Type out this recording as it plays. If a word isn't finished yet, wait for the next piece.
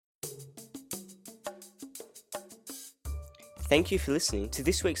Thank you for listening to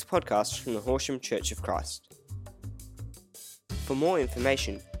this week's podcast from the Horsham Church of Christ. For more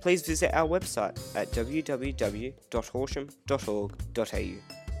information, please visit our website at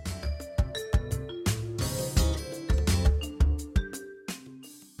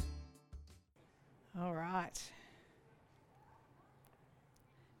All right.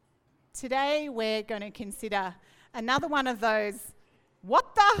 Today we're going to consider another one of those,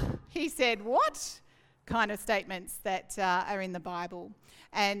 what the, he said, what, kind of statements that are in the Bible.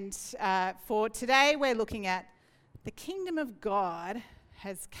 And for today we're looking at the kingdom of God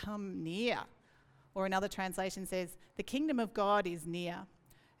has come near. Or another translation says, the kingdom of God is near.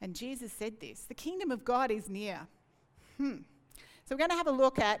 And Jesus said this, the kingdom of God is near. So we're going to have a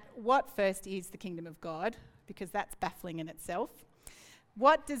look at what first is the kingdom of God, because that's baffling in itself.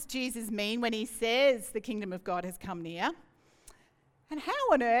 What does Jesus mean when he says the kingdom of God has come near? And how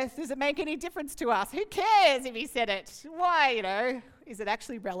on earth does it make any difference to us? Who cares if he said it? Why, is it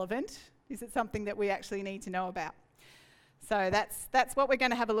actually relevant? Is it something that we actually need to know about? So that's what we're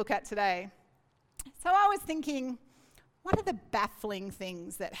going to have a look at today. So I was thinking, what are the baffling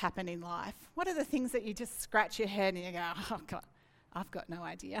things that happen in life? What are the things that you just scratch your head and you go, oh God, I've got no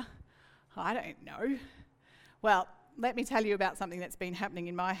idea. I don't know. Well, let me tell you about something that's been happening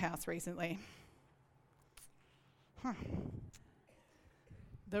in my house recently.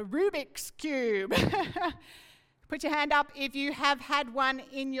 The Rubik's Cube. Put your hand up if you have had one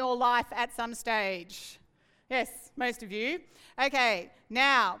in your life at some stage. Yes, most of you. Okay,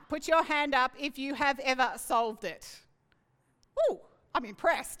 now put your hand up if you have ever solved it. Ooh, I'm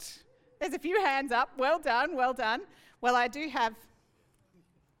impressed. There's a few hands up. Well done, well done. Well, I do have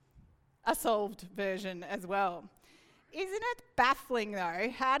a solved version as well. Isn't it baffling,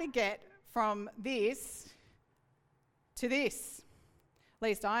 though, how to get from this to this? At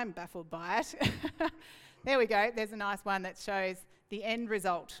least I'm baffled by it. There we go. There's a nice one that shows the end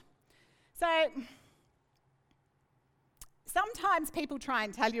result. So sometimes people try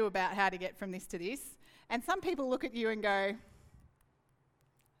and tell you about how to get from this to this, and some people look at you and go,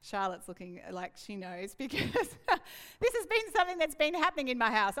 Charlotte's looking like she knows, because this has been something that's been happening in my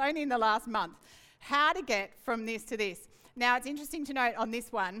house only in the last month. How to get from this to this. Now, it's interesting to note on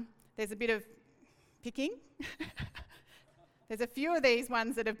this one, there's a bit of picking. There's a few of these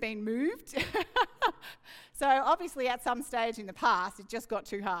ones that have been moved. So obviously at some stage in the past, it just got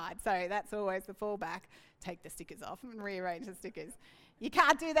too hard. So that's always the fallback. Take the stickers off and rearrange the stickers. You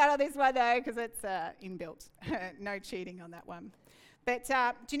can't do that on this one though, because it's inbuilt. No cheating on that one. But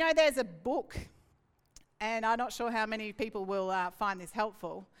do you know there's a book, and I'm not sure how many people will find this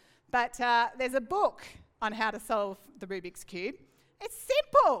helpful, but there's a book on how to solve the Rubik's Cube. It's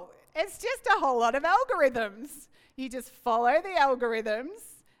simple. It's just a whole lot of algorithms. You just follow the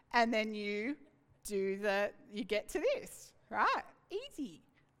algorithms, and then you get to this, right? Easy.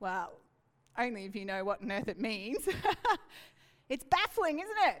 Well, only if you know what on earth it means. It's baffling,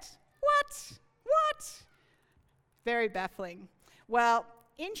 isn't it? What? Very baffling. Well,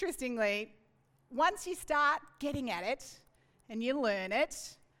 interestingly, once you start getting at it and you learn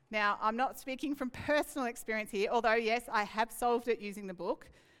it, now I'm not speaking from personal experience here, although yes, I have solved it using the book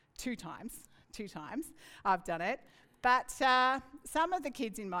 2 times. 2 times I've done it. But some of the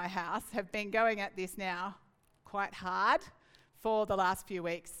kids in my house have been going at this now quite hard for the last few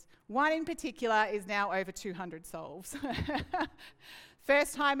weeks. One in particular is now over 200 solves.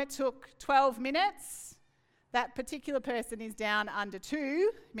 First time it took 12 minutes. That particular person is down under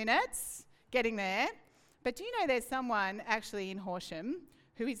 2 minutes, getting there. But do you know there's someone actually in Horsham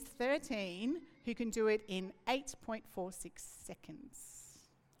who is 13 who can do it in 8.46 seconds?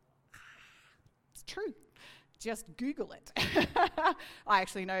 It's true. Just Google it. I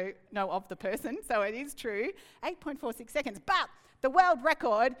actually know of the person, so it is true. 8.46 seconds. But the world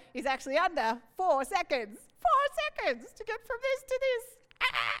record is actually under 4 seconds. 4 seconds to get from this to this.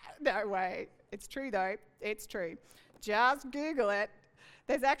 No way. It's true, though. It's true. Just Google it.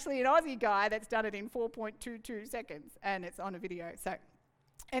 There's actually an Aussie guy that's done it in 4.22 seconds, and it's on a video. So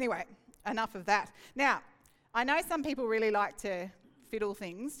anyway, enough of that. Now, I know some people really like to fiddle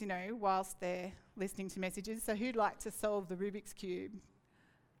things, whilst they're listening to messages. So who'd like to solve the Rubik's Cube?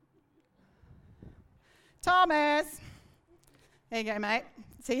 Thomas! There you go, mate.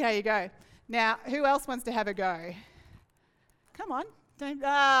 See how you go. Now, who else wants to have a go? Come on.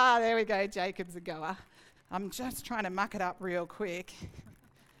 There we go. Jacob's a goer. I'm just trying to muck it up real quick.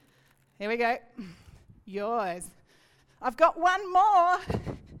 Here we go. Yours. I've got one more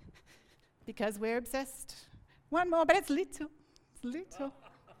because we're obsessed. One more, but it's little. It's little.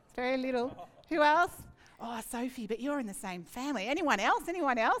 It's very little. Who else? Oh, Sophie, but you're in the same family. Anyone else?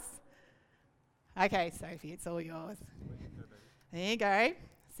 Okay, Sophie, it's all yours. There you go.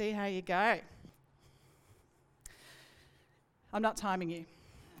 See how you go. I'm not timing you,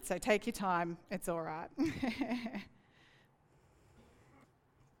 so take your time. It's all right.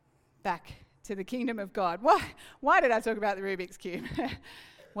 Back to the kingdom of God. Why did I talk about the Rubik's Cube?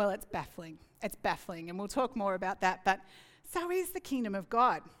 Well, it's baffling. It's baffling, and we'll talk more about that. But so is the kingdom of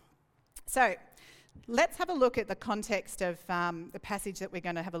God. So let's have a look at the context of the passage that we're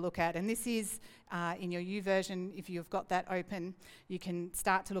going to have a look at. And this is in your YouVersion. If you've got that open, you can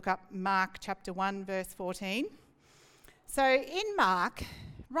start to look up Mark chapter 1, verse 14. So in Mark,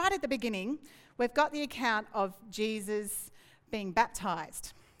 right at the beginning, we've got the account of Jesus being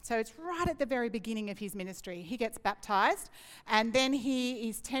baptised. So it's right at the very beginning of his ministry. He gets baptised, and then he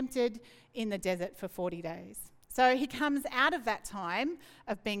is tempted in the desert for 40 days. So he comes out of that time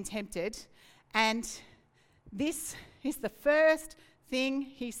of being tempted, and this is the first thing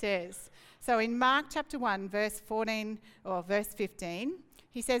he says. So in Mark chapter 1, verse 14 or verse 15,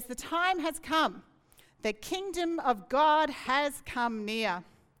 he says, "The time has come. The kingdom of God has come near.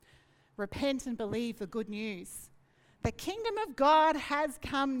 Repent and believe the good news. The kingdom of God has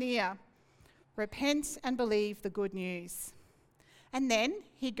come near. Repent and believe the good news." And then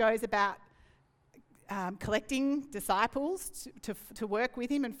he goes about collecting disciples to work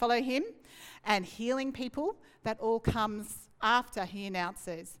with him and follow him, and healing people. That all comes after he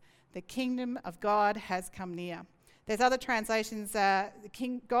announces, the kingdom of God has come near. There's other translations,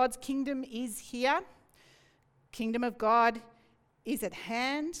 God's kingdom is here. Kingdom of God is at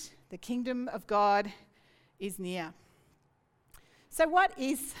hand. The kingdom of God is near. So what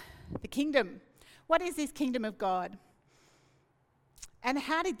is the kingdom? What is this kingdom of God? And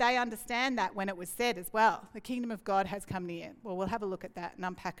how did they understand that when it was said as well? The kingdom of God has come near. Well, we'll have a look at that and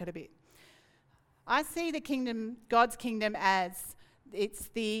unpack it a bit. I see the kingdom, God's kingdom, as it's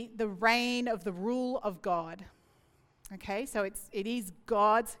the reign of the rule of God. Okay, so it is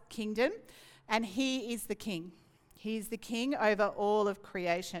God's kingdom, and he is the king. He is the king over all of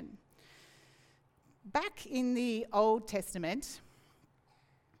creation. Back in the Old Testament,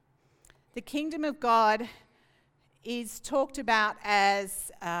 the kingdom of God is talked about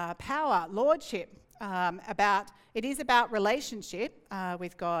as power, lordship. It is about relationship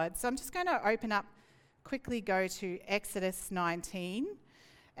with God. So I'm just going to quickly go to Exodus 19.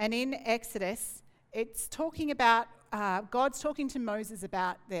 And in Exodus, it's talking about, God's talking to Moses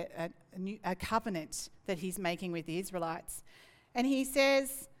about a covenant that he's making with the Israelites. And he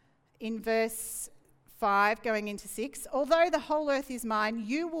says in verse 5 going into 6, "Although the whole earth is mine,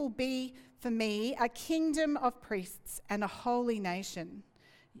 you will be for me a kingdom of priests and a holy nation."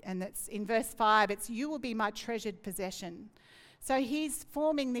 And that's in verse 5, it's "you will be my treasured possession." So he's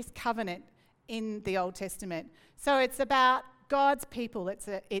forming this covenant in the Old Testament. So it's about God's people.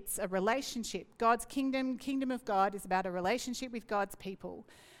 It's a relationship. God's kingdom of God is about a relationship with God's people.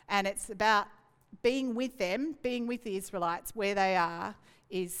 And it's about being with them, being with the Israelites where they are,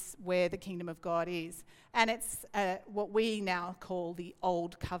 is where the kingdom of God is. And it's what we now call the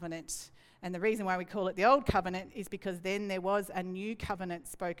Old Covenant. And the reason why we call it the Old Covenant is because then there was a new covenant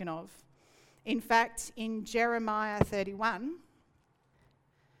spoken of. In fact, in Jeremiah 31,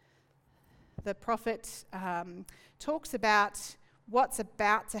 the prophet talks about what's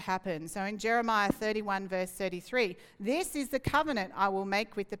about to happen. So in Jeremiah 31, verse 33, "This is the covenant I will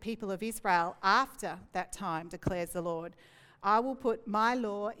make with the people of Israel after that time, declares the Lord. I will put my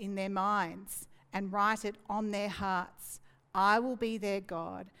law in their minds and write it on their hearts. I will be their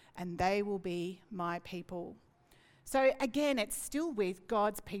God, and they will be my people." So again, it's still with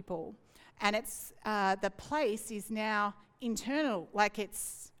God's people, and it's the place is now internal, like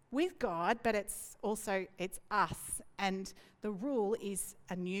it's with God, but it's us, and the rule is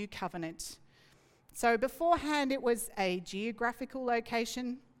a new covenant. So beforehand it was a geographical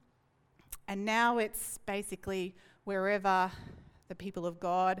location, and now it's basically wherever the people of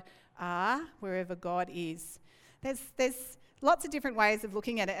God are, wherever God is. There's lots of different ways of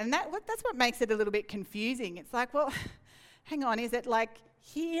looking at it, and that's what makes it a little bit confusing. It's like, well, hang on, is it like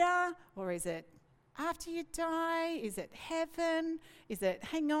here, or is it after you die? Is it heaven? Is it,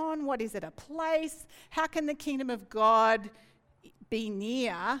 hang on, what is it, a place? How can the kingdom of God be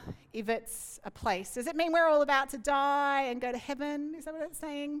near if it's a place? Does it mean we're all about to die and go to heaven? Is that what it's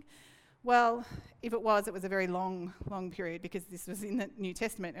saying? Well, if it was a very long period, because this was in the New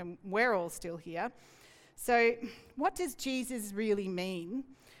Testament and we're all still here. So what does Jesus really mean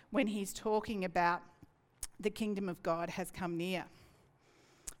when he's talking about the kingdom of God has come near?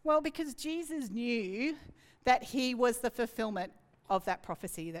 Well, because Jesus knew that he was the fulfillment of that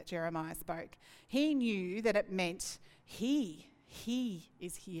prophecy that Jeremiah spoke. He knew that it meant he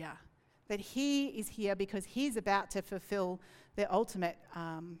is here. that he is here because he's about to fulfill the ultimate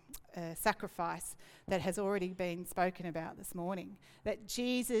sacrifice that has already been spoken about this morning. That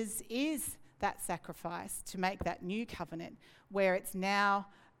Jesus is that sacrifice to make that new covenant where it's now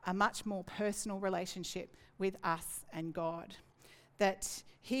a much more personal relationship with us and God. That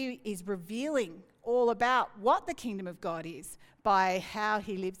he is revealing all about what the kingdom of God is by how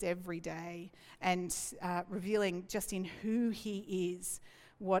he lives every day, and revealing just in who he is,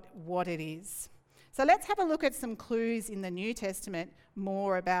 what it is. So let's have a look at some clues in the New Testament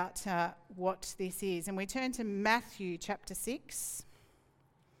more about what this is. And we turn to Matthew chapter 6.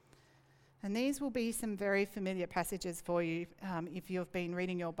 And these will be some very familiar passages for you if you've been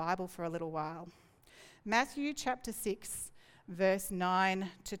reading your Bible for a little while. Matthew chapter 6, verse 9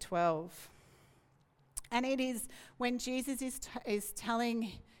 to 12. And it is when Jesus is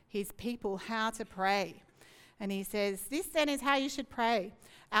telling his people how to pray. And he says, "This then is how you should pray.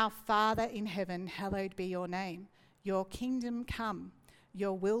 Our Father in heaven, hallowed be your name. Your kingdom come,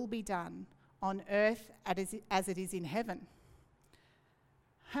 your will be done on earth as it is in heaven."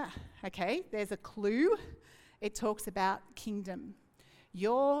 Okay, there's a clue. It talks about kingdom.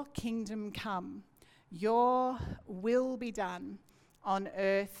 Your kingdom come, your will be done on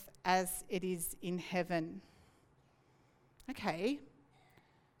earth as it is in heaven. Okay,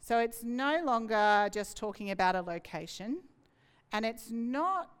 so it's no longer just talking about a location, and it's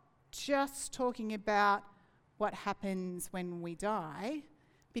not just talking about what happens when we die,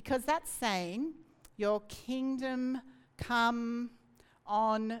 because that's saying, your kingdom come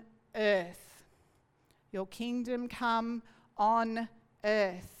on earth. Your kingdom come on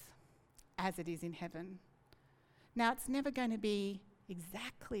earth as it is in heaven. Now, it's never going to be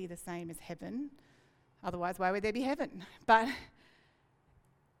exactly the same as heaven. Otherwise, why would there be heaven? But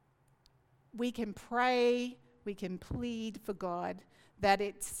we can pray, we can plead for God that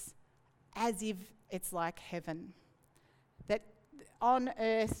it's as if it's like heaven. That on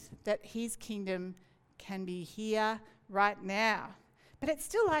earth, that his kingdom can be here right now. But it's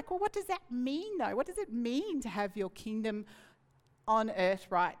still like, well, what does that mean though? What does it mean to have your kingdom on earth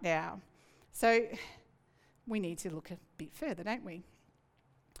right now? So we need to look a bit further, don't we?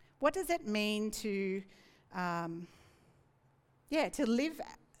 What does it mean to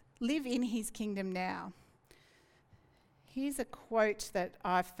live in his kingdom now? Here's a quote that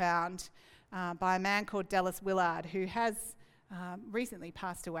I found by a man called Dallas Willard, who has recently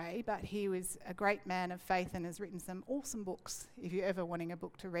passed away, but he was a great man of faith and has written some awesome books. If you're ever wanting a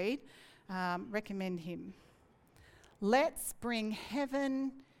book to read, recommend him. Let's bring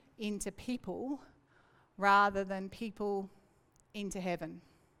heaven into people rather than people into heaven.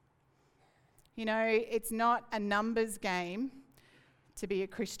 You know, it's not a numbers game to be a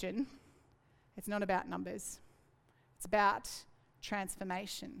Christian. It's not about numbers. It's about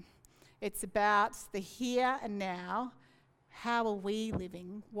transformation. It's about the here and now. How are we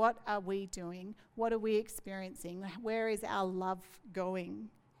living? What are we doing? What are we experiencing? Where is our love going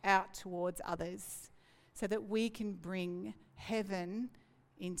out towards others so that we can bring heaven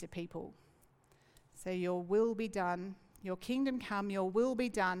into people? So your will be done, your kingdom come, your will be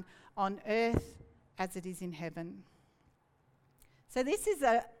done on earth as it is in heaven. So this is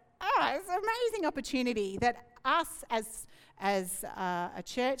it's an amazing opportunity that us as a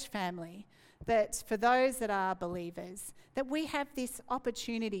church family, that for those that are believers, that we have this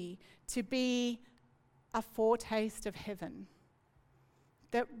opportunity to be a foretaste of heaven.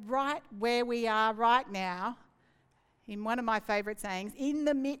 That right where we are right now, in one of my favourite sayings, in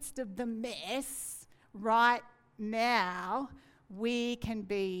the midst of the mess, right now, we can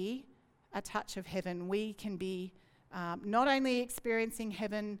be a touch of heaven. We can be not only experiencing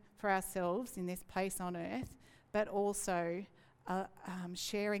heaven for ourselves in this place on earth, but also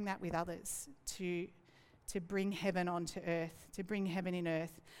sharing that with others to bring heaven onto earth, to bring heaven in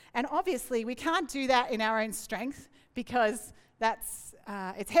earth. And obviously we can't do that in our own strength, because that's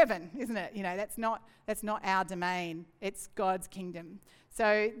it's heaven, isn't it? You know, that's not our domain. It's God's kingdom.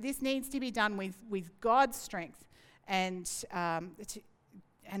 So this needs to be done with God's strength and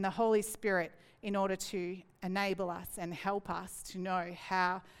the Holy Spirit in order to enable us and help us to know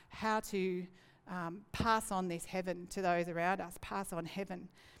how to pass on this heaven to those around us, pass on heaven.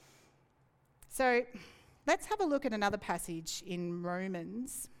 So let's have a look at another passage in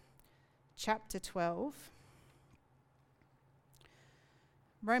Romans chapter 12.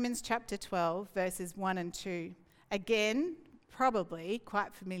 Romans chapter 12, verses 1 and 2. Again, probably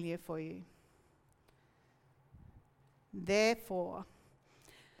quite familiar for you. Therefore,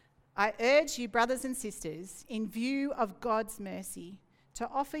 I urge you, brothers and sisters, in view of God's mercy, to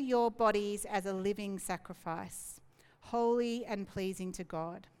offer your bodies as a living sacrifice, holy and pleasing to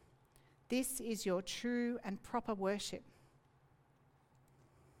God. This is your true and proper worship.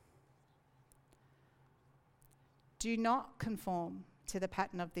 Do not conform to the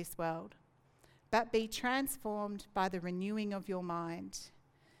pattern of this world, but be transformed by the renewing of your mind.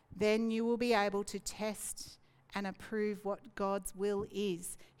 Then you will be able to test and approve what God's will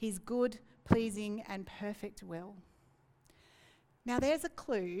is, his good, pleasing, and perfect will. Now there's a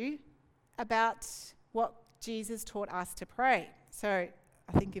clue about what Jesus taught us to pray. So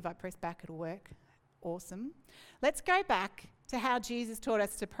I think if I press back, it'll work. Awesome. Let's go back to how Jesus taught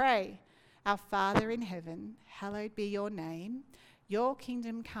us to pray. Our Father in heaven, hallowed be your name. Your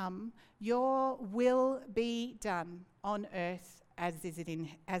kingdom come, your will be done on earth as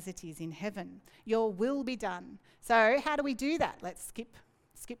it is in heaven. Your will be done. So how do we do that? Let's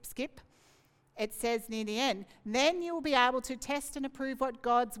skip. It says near the end, then you'll be able to test and approve what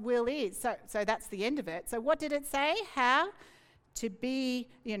God's will is. So that's the end of it. So what did it say? How? To be,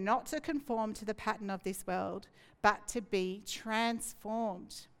 not to conform to the pattern of this world, but to be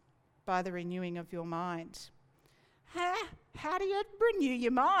transformed by the renewing of your mind. How do you renew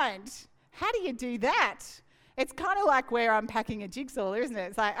your mind? How do you do that? It's kind of like we're unpacking a jigsaw, isn't it?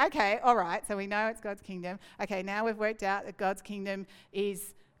 It's like, okay, all right, so we know it's God's kingdom. Okay, now we've worked out that God's kingdom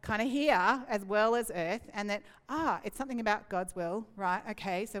is kind of here as well as earth, and that, it's something about God's will, right?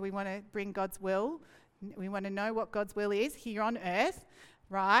 Okay, so we want to bring God's will. We want to know what God's will is here on earth,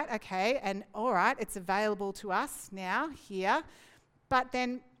 right? Okay, and all right, it's available to us now here. But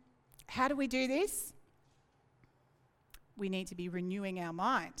then how do we do this? We need to be renewing our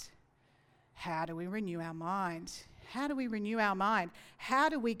mind. How do we renew our mind? How do we renew our mind? How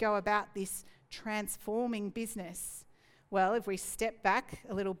do we go about this transforming business? Well, if we step back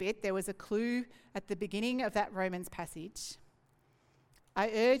a little bit, there was a clue at the beginning of that Romans passage. I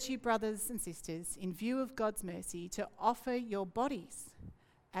urge you, brothers and sisters, in view of God's mercy, to offer your bodies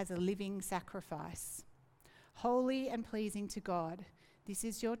as a living sacrifice, holy and pleasing to God. This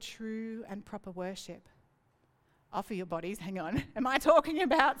is your true and proper worship. Offer your bodies, hang on. Am I talking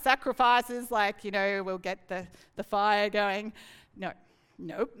about sacrifices like, we'll get the fire going? No.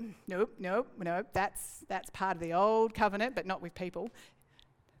 Nope. That's part of the old covenant, but not with people.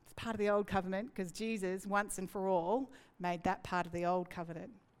 It's part of the old covenant because Jesus, once and for all, made that part of the old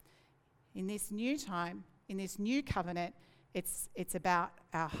covenant. In this new time, in this new covenant, it's about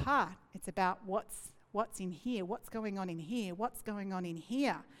our heart. It's about what's in here, what's going on in here, what's going on in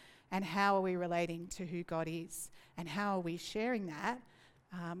here, and how are we relating to who God is, and how are we sharing that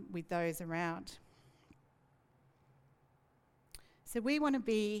with those around. So we want to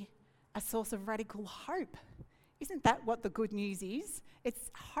be a source of radical hope. Isn't that what the good news is?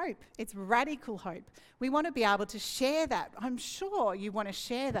 It's hope. It's radical hope. We want to be able to share that. I'm sure you want to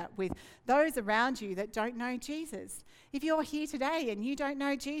share that with those around you that don't know Jesus. If you're here today and you don't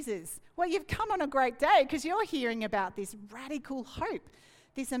know Jesus, well, you've come on a great day because you're hearing about this radical hope,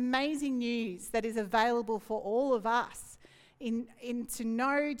 this amazing news that is available for all of us in to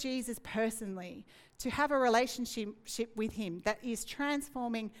know Jesus personally, to have a relationship with him that is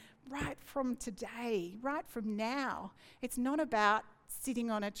transforming right from today, right from now. It's not about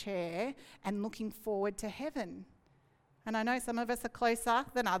sitting on a chair and looking forward to heaven. And I know some of us are closer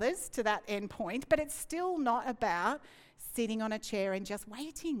than others to that end point, but it's still not about sitting on a chair and just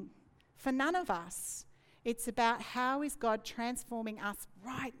waiting. For none of us. It's about how is God transforming us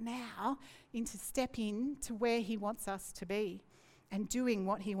right now into step in to where he wants us to be and doing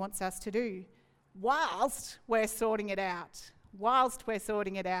what he wants us to do whilst we're sorting it out.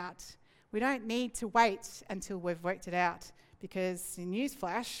 We don't need to wait until we've worked it out because, in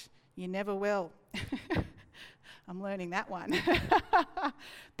newsflash, you never will. I'm learning that one.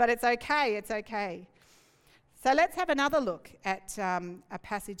 But it's okay. So let's have another look at a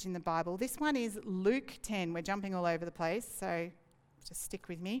passage in the Bible. This one is Luke 10. We're jumping all over the place, so just stick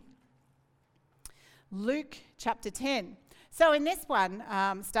with me. Luke chapter 10. So in this one,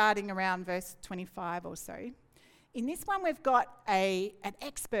 starting around verse 25 or so, in this one we've got an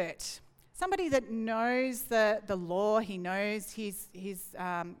expert, somebody that knows the law. He knows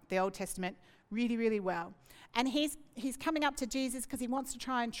the Old Testament really, really well. And he's coming up to Jesus because he wants to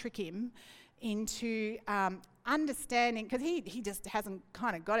try and trick him into understanding, because he just hasn't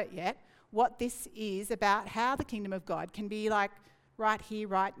kind of got it yet, what this is about, how the kingdom of God can be like right here,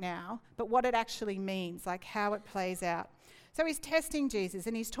 right now, but what it actually means, like how it plays out. So he's testing Jesus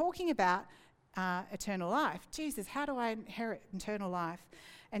and he's talking about eternal life. Jesus, how do I inherit eternal life?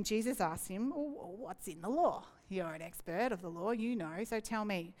 And Jesus asks him, well, what's in the law? You're an expert of the law, you know, so tell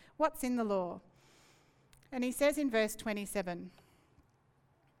me, what's in the law? And he says in verse 27,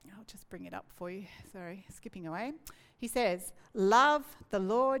 I'll just bring it up for you, sorry, skipping away. He says, love the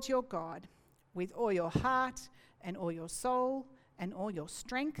Lord your God with all your heart and all your soul and all your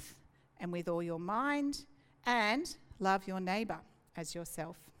strength and with all your mind, and love your neighbour as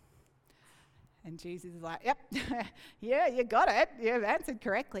yourself. And Jesus is like, yep, yeah, you got it. You've answered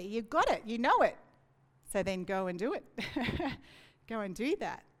correctly. You got it. You know it. So then go and do it. Go and do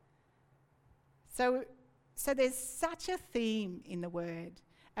that. So there's such a theme in the Word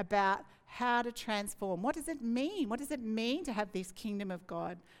about how to transform. What does it mean? What does it mean to have this kingdom of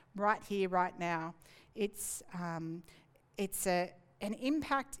God right here, right now? It's an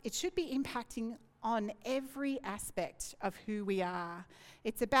impact. It should be impacting on every aspect of who we are.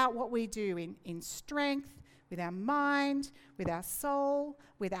 It's about what we do in strength, with our mind, with our soul,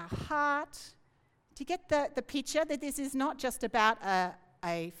 with our heart. Do you get the picture that this is not just about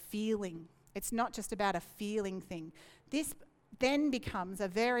a feeling? It's not just about a feeling thing. This then becomes a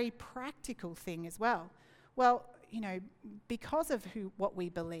very practical thing as well. Well, because of what we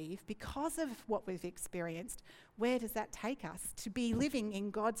believe, because of what we've experienced, where does that take us? To be living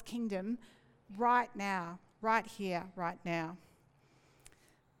in God's kingdom right now, right here, right now.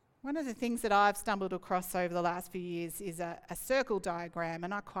 One of the things that I've stumbled across over the last few years is a circle diagram,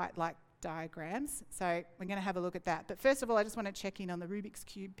 and I quite like diagrams, so we're going to have a look at that. But first of all, I just want to check in on the Rubik's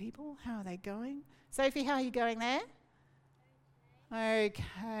Cube people. How are they going? Sophie, how are you going there?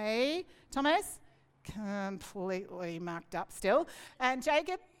 Okay. Thomas? Completely mucked up still. And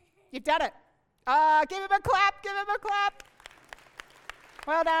Jacob, you've done it. Give him a clap, give him a clap.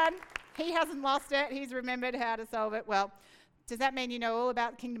 Well done. He hasn't lost it. He's remembered how to solve it. Well, does that mean you know all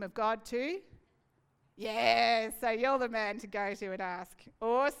about the kingdom of God too? Yeah, so you're the man to go to and ask.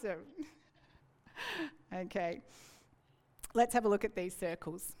 Awesome. Okay. Let's have a look at these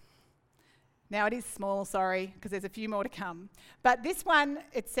circles. Now it is small, sorry, because there's a few more to come. But this one,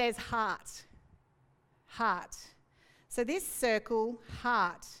 it says heart. Heart. So this circle,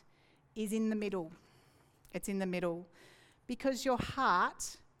 heart, is in the middle. It's in the middle. Because your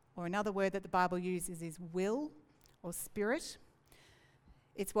heart, or another word that the Bible uses is will or spirit,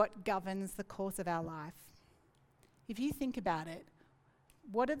 it's what governs the course of our life. If you think about it,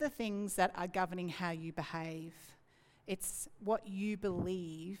 what are the things that are governing how you behave? It's what you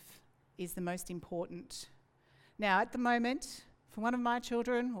believe is the most important. Now, at the moment, for one of my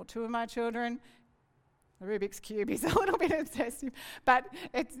children or two of my children, the Rubik's Cube is a little bit obsessive, but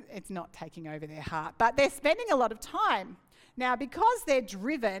it's not taking over their heart. But they're spending a lot of time. Now, because they're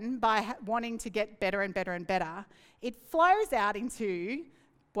driven by wanting to get better and better and better, it flows out into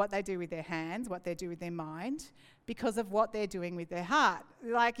what they do with their hands, what they do with their mind, because of what they're doing with their heart.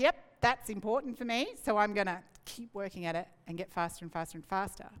 Like, yep, that's important for me, so I'm going to keep working at it and get faster and faster and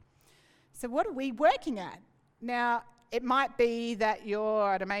faster. So what are we working at? Now, it might be that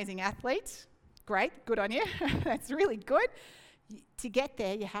you're an amazing athlete. Great, good on you. That's really good. To get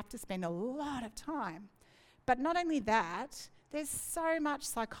there, you have to spend a lot of time. But not only that, there's so much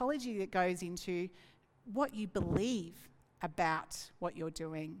psychology that goes into what you believe about what you're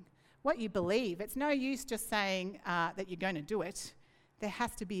doing. What you believe. It's no use just saying that you're going to do it. There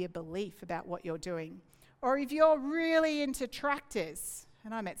has to be a belief about what you're doing. Or if you're really into tractors,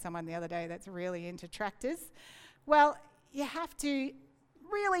 and I met someone the other day that's really into tractors, well, you have to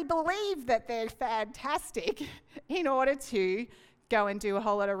really believe that they're fantastic in order to go and do a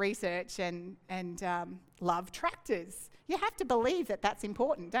whole lot of research and love tractors. You have to believe that that's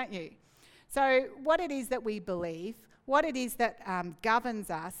important, don't you? So what it is that we believe, what it is that governs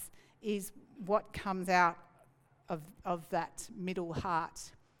us is what comes out of that middle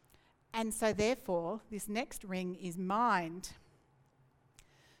heart. And so therefore, this next ring is mind.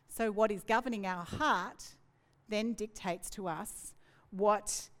 So what is governing our heart then dictates to us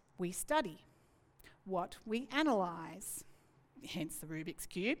what we study, what we analyse. Hence the Rubik's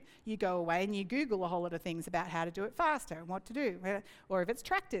Cube. You go away and you Google a whole lot of things about how to do it faster and what to do. Or if it's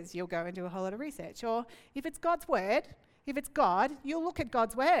tractors, you'll go and do a whole lot of research. Or if it's God's word, if it's God, you'll look at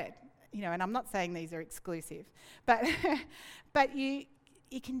God's word. And I'm not saying these are exclusive, but you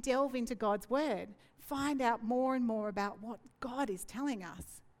can delve into God's word, find out more and more about what God is telling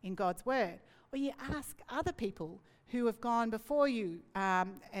us in God's word. Or you ask other people who have gone before you,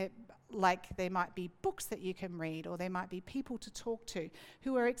 like there might be books that you can read, or there might be people to talk to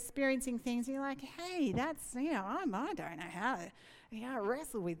who are experiencing things, and you're like, hey, that's, I don't know how to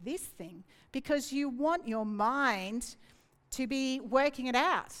wrestle with this thing, because you want your mind to be working it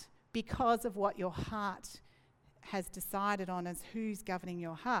out because of what your heart has decided on as who's governing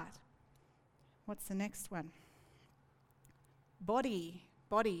your heart. What's the next one? Body.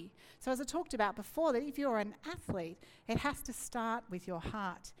 So as I talked about before, that if you're an athlete, it has to start with your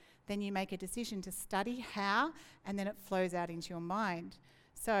heart. then you make a decision to study how, and then it flows out into your mind.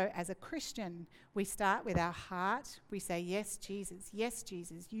 So as a Christian, we start with our heart. We say, yes, Jesus,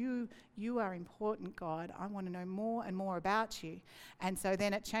 you are important, God. I want to know more and more about you. And so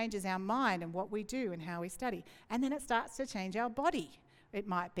then it changes our mind and what we do and how we study. And then it starts to change our body. It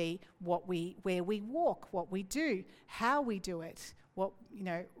might be where we walk, what we do, how we do it,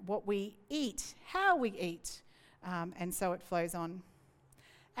 what we eat, how we eat. And so it flows on.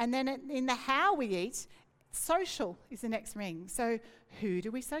 And then in the how we eat, social is the next ring. So who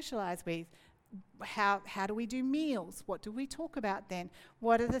do we socialise with? How do we do meals? What do we talk about then?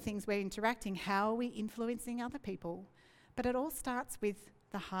 What are the things we're interacting? How are we influencing other people? But it all starts with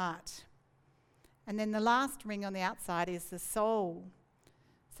the heart. And then the last ring on the outside is the soul.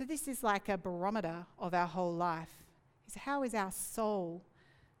 So this is like a barometer of our whole life. How is our soul?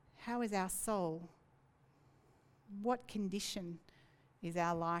 How is our soul? What condition is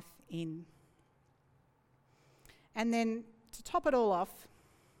our life in? And then to top it all off,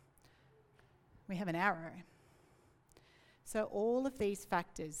 we have an arrow. So all of these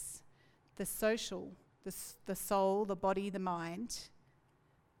factors, the social, the soul, the body, the mind,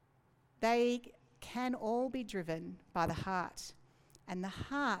 they can all be driven by the heart. And the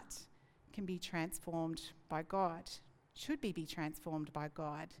heart can be transformed by God, should be transformed by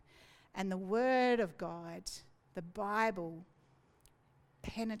God. And the Word of God, the Bible,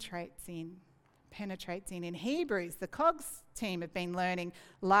 penetrates in. In Hebrews, the COGS team have been learning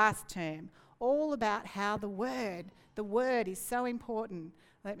last term all about how the word is so important.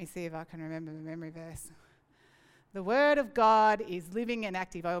 Let me see if I can remember the memory verse. The Word of God is living and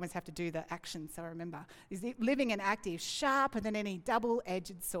active. I almost have to do the action so I remember. Is it living and active, sharper than any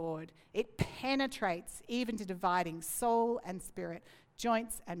double-edged sword. It penetrates even to dividing soul and spirit,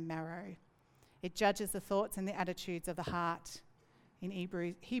 joints and marrow. It judges the thoughts and the attitudes of the heart. In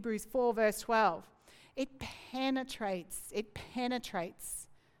Hebrews 4 verse 12. It penetrates.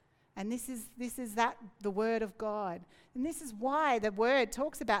 And this is the Word of God. And this is why the Word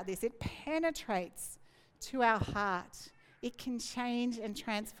talks about this. It penetrates to our heart. It can change and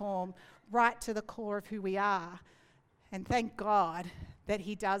transform right to the core of who we are. And thank God that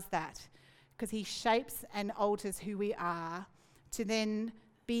He does that, because He shapes and alters who we are to then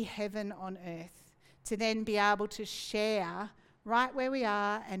be heaven on earth, to then be able to share right where we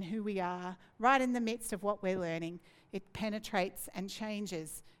are and who we are, right in the midst of what we're learning. It penetrates and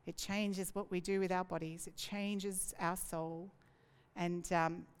changes. It changes what we do with our bodies. It changes our soul. And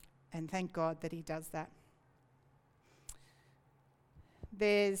thank God that He does that.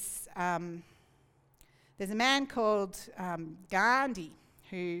 There's a man called Gandhi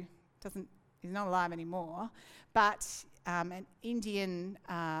who he's not alive anymore, but an Indian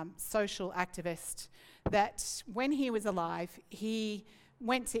social activist that when he was alive, he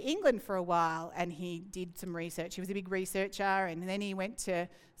went to England for a while and he did some research. He was a big researcher, and then he went to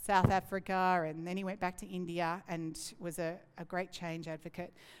South Africa, and then he went back to India and was a great change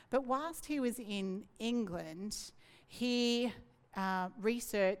advocate. But whilst he was in England, he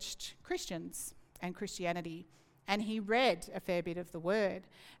researched Christians and Christianity, and he read a fair bit of the Word,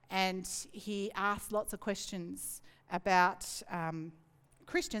 and he asked lots of questions about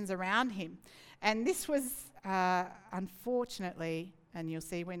Christians around him. And this was, unfortunately, and you'll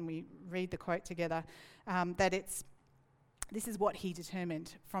see when we read the quote together, that this is what he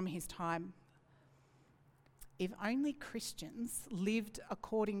determined from his time. If only Christians lived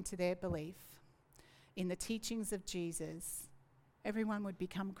according to their belief in the teachings of Jesus, everyone would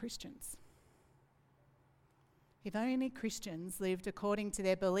become Christians. If only Christians lived according to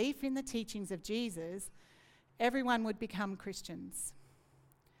their belief in the teachings of Jesus, everyone would become Christians.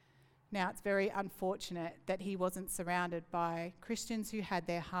 Now, it's very unfortunate that he wasn't surrounded by Christians who had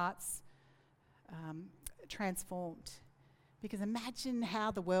their hearts transformed. Because imagine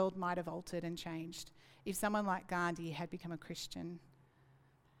how the world might have altered and changed if someone like Gandhi had become a Christian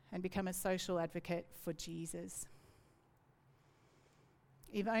and become a social advocate for Jesus.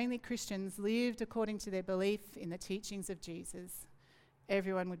 If only Christians lived according to their belief in the teachings of Jesus,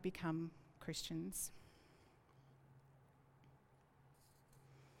 everyone would become Christians.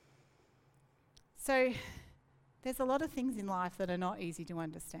 So there's a lot of things in life that are not easy to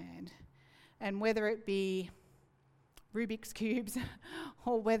understand. And whether it be Rubik's Cubes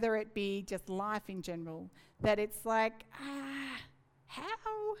or whether it be just life in general, that it's like, how,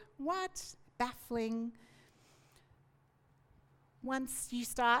 what, baffling. Once you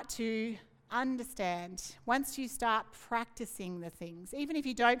start to understand, once you start practicing the things, even if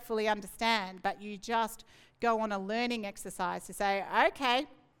you don't fully understand, but you just go on a learning exercise to say, okay,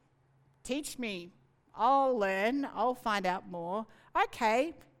 teach me, I'll learn, I'll find out more,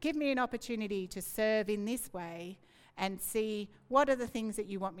 okay, give me an opportunity to serve in this way and see what are the things that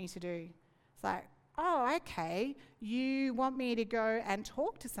you want me to do. It's like, oh, okay, you want me to go and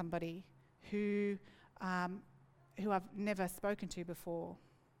talk to somebody who I've never spoken to before.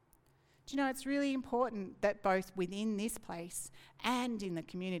 Do you know, it's really important that both within this place and in the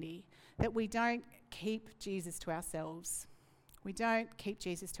community that we don't keep Jesus to ourselves. We don't keep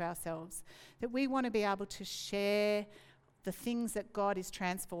Jesus to ourselves. That we want to be able to share the things that God is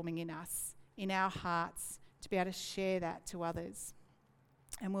transforming in us, in our hearts, to be able to share that to others.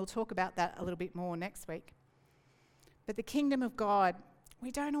 And we'll talk about that a little bit more next week. But the kingdom of God,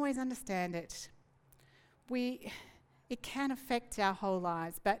 we don't always understand it. It can affect our whole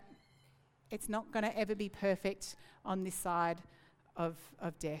lives, but it's not going to ever be perfect on this side of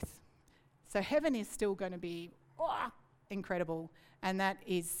death. So heaven is still going to be incredible, and that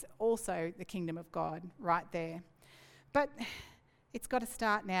is also the kingdom of God right there. But it's got to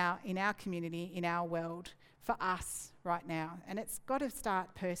start now in our community, in our world, for us right now, and it's got to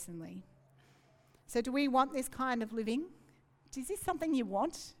start personally. So do we want this kind of living? Is this something you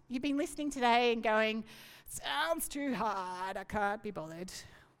want? You've been listening today and going, sounds too hard, I can't be bothered.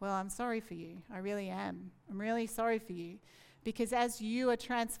 Well, I'm sorry for you. I really am. I'm really sorry for you. Because as you are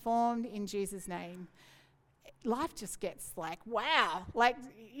transformed in Jesus' name, life just gets like, wow. Like,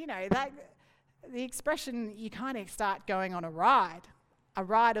 you know, that the expression, you kind of start going on a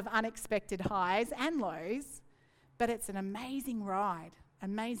ride of unexpected highs and lows, but it's an amazing ride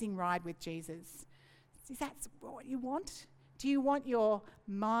with Jesus. Is that what you want? Do you want your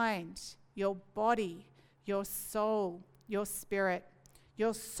mind, your body, your soul, your spirit,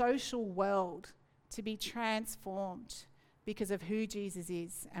 your social world to be transformed because of who Jesus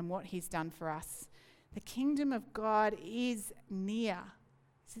is and what he's done for us? The kingdom of God is near.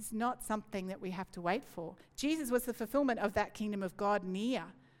 This is not something that we have to wait for. Jesus was the fulfillment of that kingdom of God near.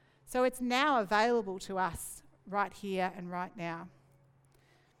 So it's now available to us right here and right now.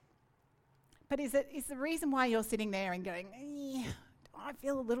 But is the reason why you're sitting there and going, I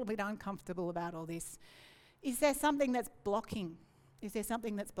feel a little bit uncomfortable about all this? Is there something that's blocking? Is there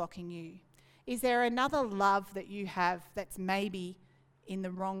something that's blocking you? Is there another love that you have that's maybe in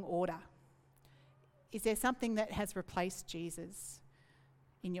the wrong order? Is there something that has replaced Jesus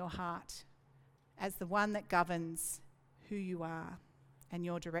in your heart as the one that governs who you are and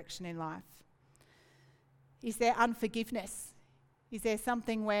your direction in life? Is there unforgiveness? Is there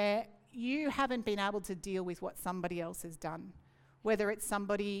something where you haven't been able to deal with what somebody else has done, whether it's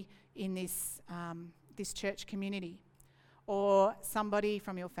somebody in this church community or somebody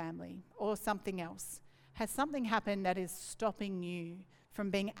from your family or something else? Has something happened that is stopping you from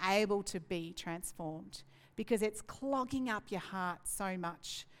being able to be transformed because it's clogging up your heart so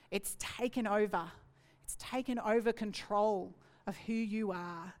much? It's taken over. It's taken over control of who you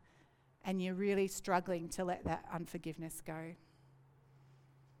are, and you're really struggling to let that unforgiveness go.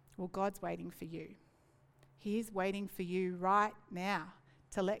 Well, God's waiting for you. He is waiting for you right now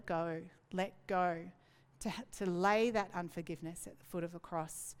to let go, to lay that unforgiveness at the foot of the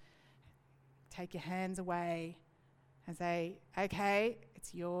cross. Take your hands away and say, okay,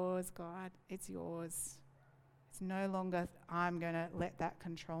 it's yours, God, it's yours. It's no longer I'm going to let that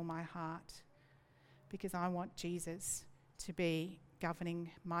control my heart, because I want Jesus to be governing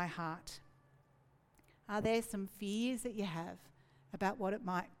my heart. Are there some fears that you have about what it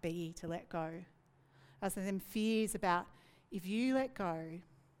might be to let go? Are there some fears about if you let go,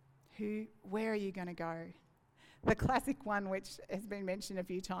 where are you going to go? The classic one, which has been mentioned a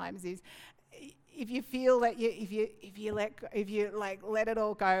few times, is if you feel that if you let it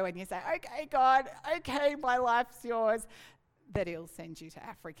all go and you say, okay, God, okay, my life's yours, that he'll send you to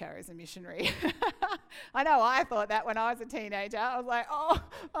Africa as a missionary. I know I thought that when I was a teenager. I was like,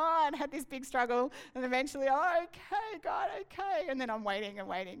 and had this big struggle, and eventually, okay, God, okay. And then I'm waiting and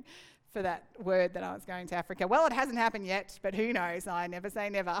waiting for that word that I was going to Africa. Well, it hasn't happened yet, but who knows? I never say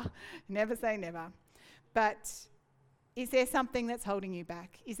never. Never say never. But is there something that's holding you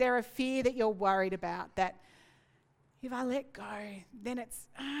back? Is there a fear that you're worried about that if I let go, then it's,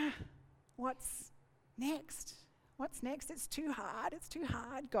 what's next? What's next? It's too hard. It's too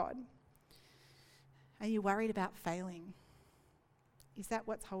hard, God. Are you worried about failing? Is that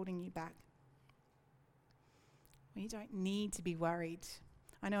what's holding you back? Well, you don't need to be worried.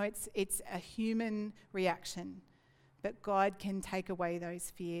 I know it's a human reaction, but God can take away those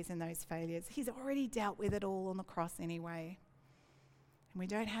fears and those failures. He's already dealt with it all on the cross anyway. And we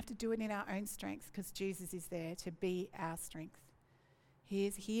don't have to do it in our own strength, because Jesus is there to be our strength. He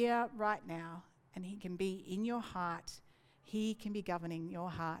is here right now, and he can be in your heart. He can be governing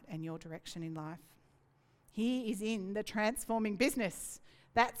your heart and your direction in life. He is in the transforming business.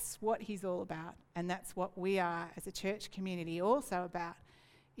 That's what he's all about. And that's what we are as a church community also about,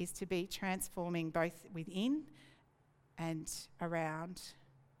 is to be transforming both within and around.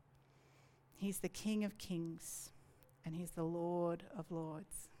 He's the King of Kings and he's the Lord of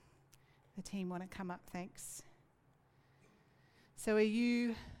Lords. The team want to come up, thanks. So are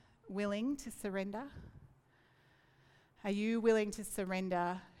you willing to surrender? Are you willing to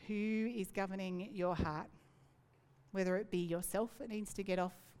surrender who is governing your heart? Whether it be yourself that needs to get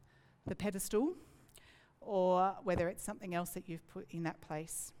off the pedestal, or whether it's something else that you've put in that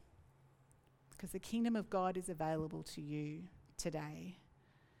place. Because the kingdom of God is available to you today.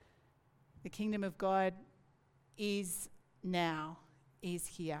 The kingdom of God is now, is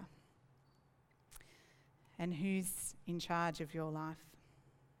here. And who's in charge of your life?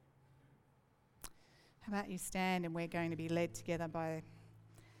 How about you stand, and we're going to be led together by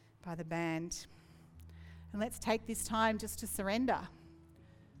the band. And let's take this time just to surrender.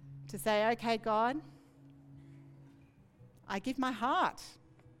 To say, okay, God, I give my heart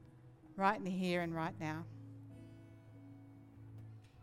right in the here and right now.